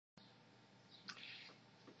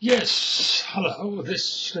Yes, hello.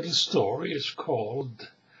 This little story is called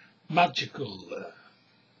Magical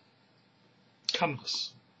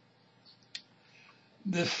Canvas.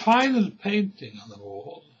 The final painting on the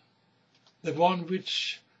wall, the one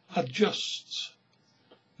which adjusts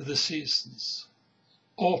with the seasons,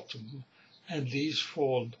 autumn, and leaves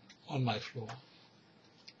fall on my floor.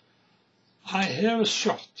 I hear a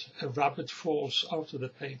shot, a rabbit falls out of the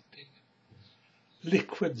painting.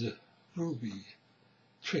 Liquid ruby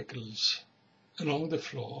trickles along the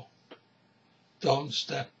floor, down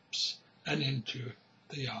steps and into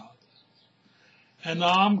the yard. An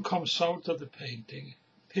arm comes out of the painting,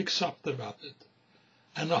 picks up the rabbit,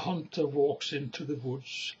 and a hunter walks into the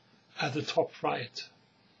woods at the top right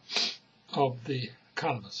of the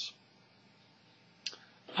canvas.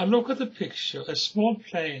 I look at the picture. A small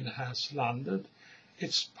plane has landed.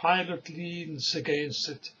 Its pilot leans against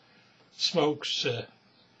it, smokes a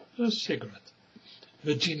cigarette.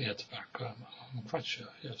 Virginia tobacco, I'm quite sure,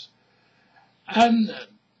 yes. And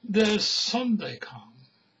there's Sunday calm.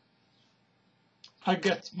 I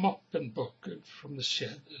get mop and bucket from the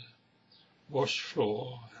shed, wash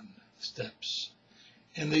floor and steps.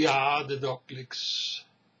 In the yard, the dog licks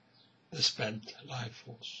the spent life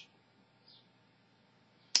force.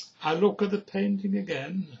 I look at the painting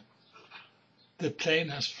again. The plane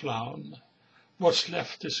has flown. What's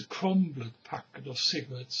left is a crumbled packet of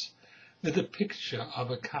cigarettes with a picture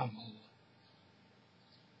of a camel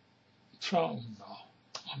thrown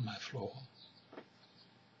on my floor.